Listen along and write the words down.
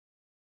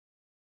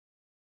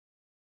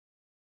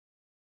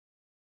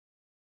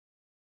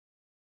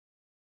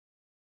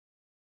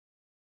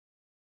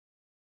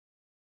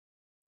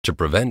To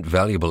prevent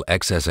valuable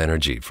excess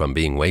energy from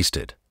being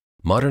wasted,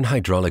 modern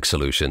hydraulic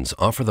solutions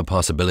offer the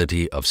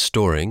possibility of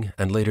storing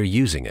and later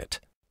using it.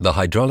 The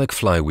hydraulic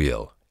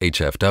flywheel,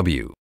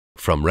 HFW,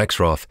 from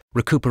Rexroth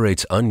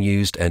recuperates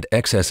unused and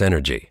excess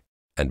energy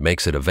and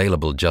makes it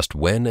available just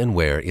when and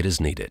where it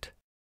is needed.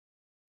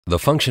 The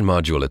function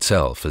module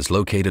itself is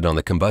located on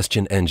the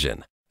combustion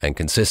engine and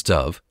consists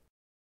of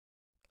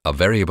a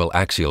variable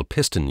axial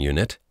piston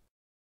unit,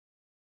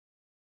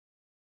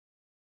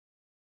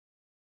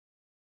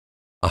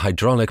 a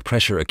hydraulic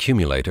pressure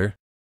accumulator,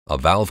 a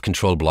valve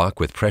control block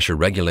with pressure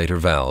regulator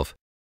valve,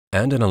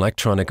 and an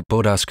electronic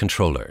BODAS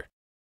controller.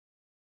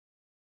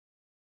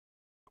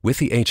 With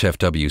the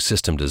HFW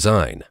system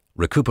design,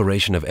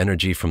 recuperation of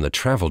energy from the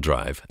travel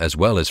drive as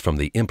well as from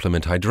the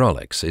implement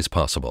hydraulics is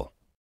possible.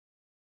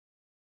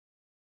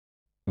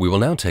 We will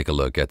now take a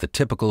look at the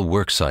typical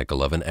work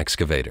cycle of an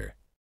excavator.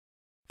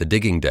 The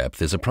digging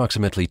depth is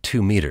approximately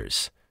 2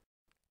 meters.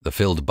 The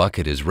filled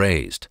bucket is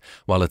raised,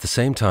 while at the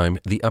same time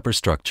the upper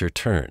structure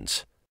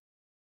turns.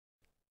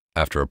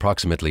 After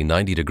approximately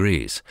 90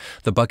 degrees,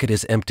 the bucket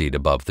is emptied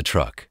above the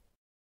truck.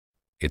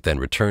 It then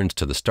returns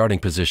to the starting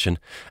position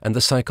and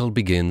the cycle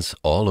begins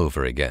all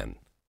over again.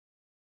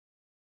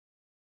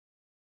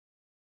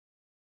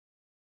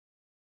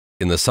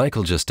 In the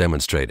cycle just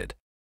demonstrated,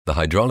 the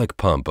hydraulic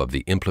pump of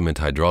the implement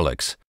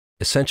hydraulics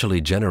essentially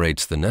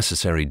generates the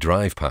necessary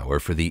drive power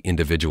for the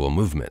individual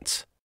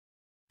movements.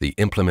 The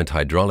implement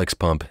hydraulics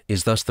pump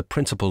is thus the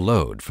principal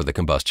load for the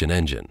combustion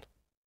engine.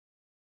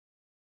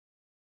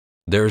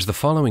 There is the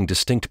following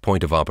distinct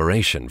point of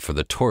operation for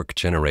the torque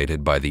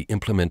generated by the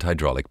implement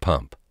hydraulic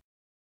pump.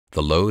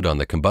 The load on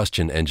the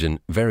combustion engine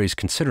varies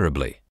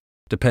considerably,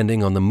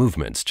 depending on the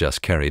movements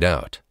just carried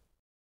out.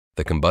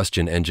 The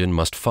combustion engine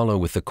must follow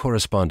with the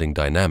corresponding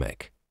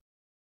dynamic.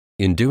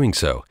 In doing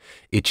so,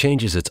 it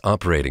changes its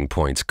operating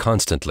points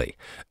constantly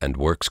and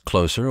works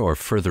closer or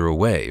further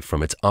away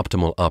from its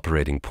optimal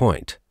operating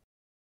point,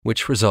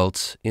 which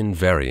results in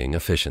varying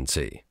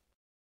efficiency.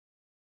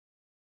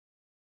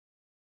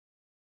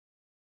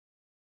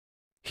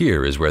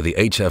 Here is where the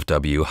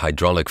HFW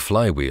hydraulic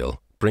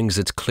flywheel brings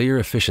its clear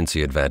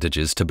efficiency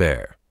advantages to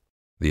bear.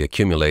 The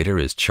accumulator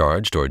is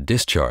charged or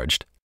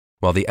discharged,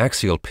 while the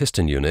axial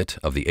piston unit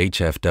of the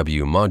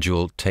HFW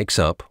module takes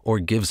up or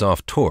gives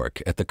off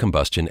torque at the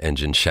combustion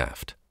engine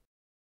shaft.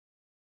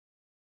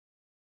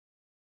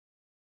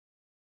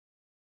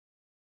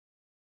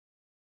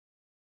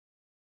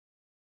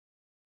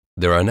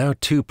 There are now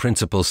 2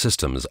 principal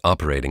systems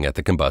operating at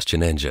the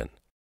combustion engine.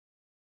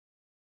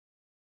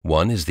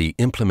 One is the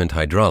implement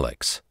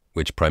hydraulics,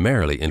 which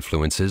primarily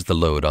influences the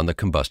load on the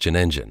combustion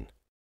engine.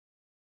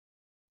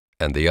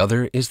 And the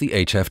other is the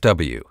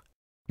HFW,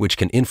 which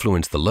can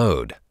influence the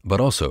load but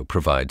also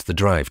provides the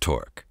drive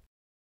torque.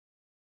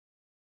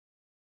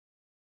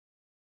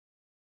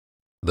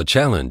 The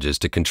challenge is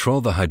to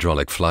control the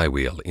hydraulic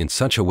flywheel in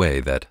such a way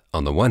that,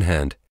 on the one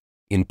hand,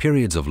 in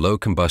periods of low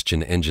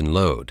combustion engine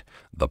load,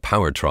 the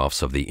power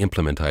troughs of the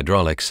implement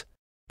hydraulics,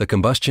 the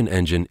combustion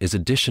engine is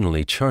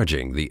additionally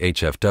charging the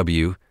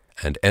HFW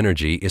and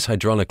energy is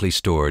hydraulically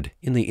stored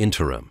in the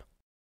interim.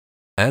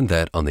 And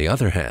that, on the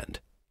other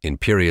hand, in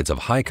periods of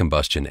high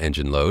combustion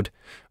engine load,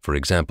 for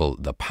example,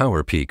 the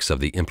power peaks of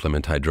the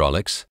implement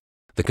hydraulics,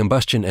 the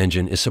combustion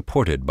engine is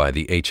supported by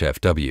the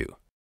HFW.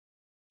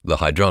 The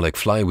hydraulic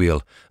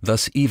flywheel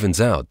thus evens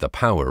out the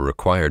power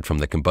required from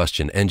the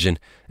combustion engine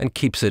and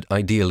keeps it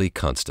ideally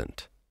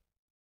constant.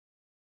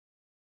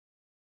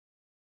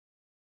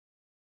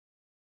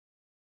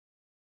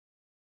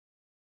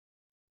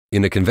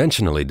 In a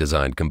conventionally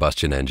designed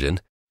combustion engine,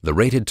 the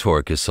rated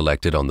torque is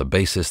selected on the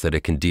basis that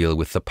it can deal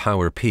with the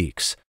power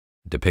peaks,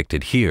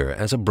 depicted here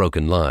as a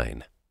broken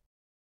line.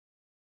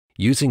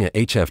 Using a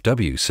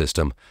HFW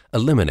system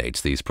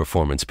eliminates these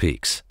performance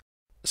peaks,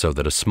 so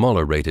that a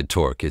smaller rated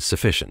torque is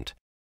sufficient.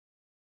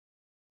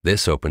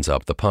 This opens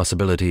up the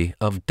possibility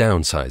of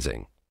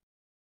downsizing.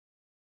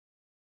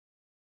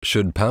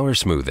 Should power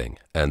smoothing,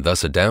 and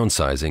thus a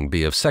downsizing,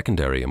 be of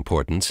secondary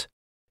importance,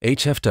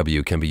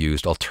 HFW can be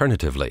used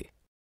alternatively.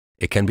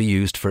 It can be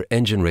used for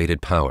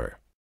engine-rated power.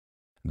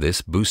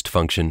 This boost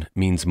function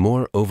means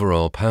more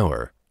overall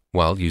power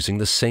while using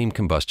the same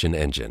combustion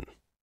engine.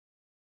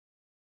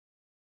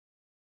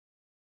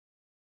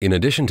 In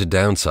addition to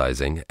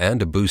downsizing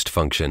and a boost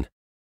function,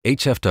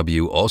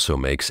 HFW also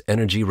makes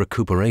energy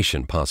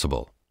recuperation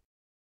possible.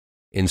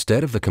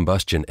 Instead of the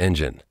combustion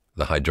engine,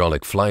 the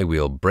hydraulic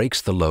flywheel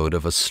breaks the load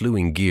of a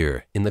slewing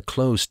gear in the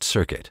closed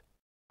circuit,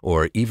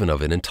 or even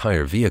of an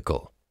entire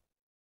vehicle.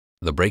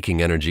 The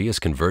braking energy is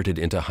converted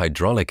into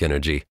hydraulic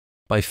energy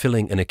by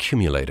filling an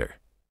accumulator.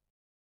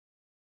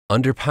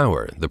 Under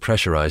power, the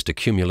pressurized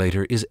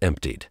accumulator is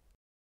emptied.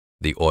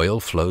 The oil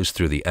flows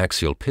through the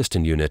axial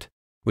piston unit,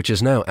 which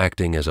is now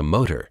acting as a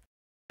motor,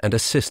 and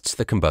assists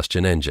the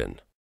combustion engine.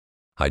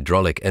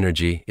 Hydraulic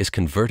energy is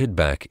converted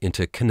back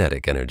into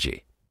kinetic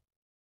energy.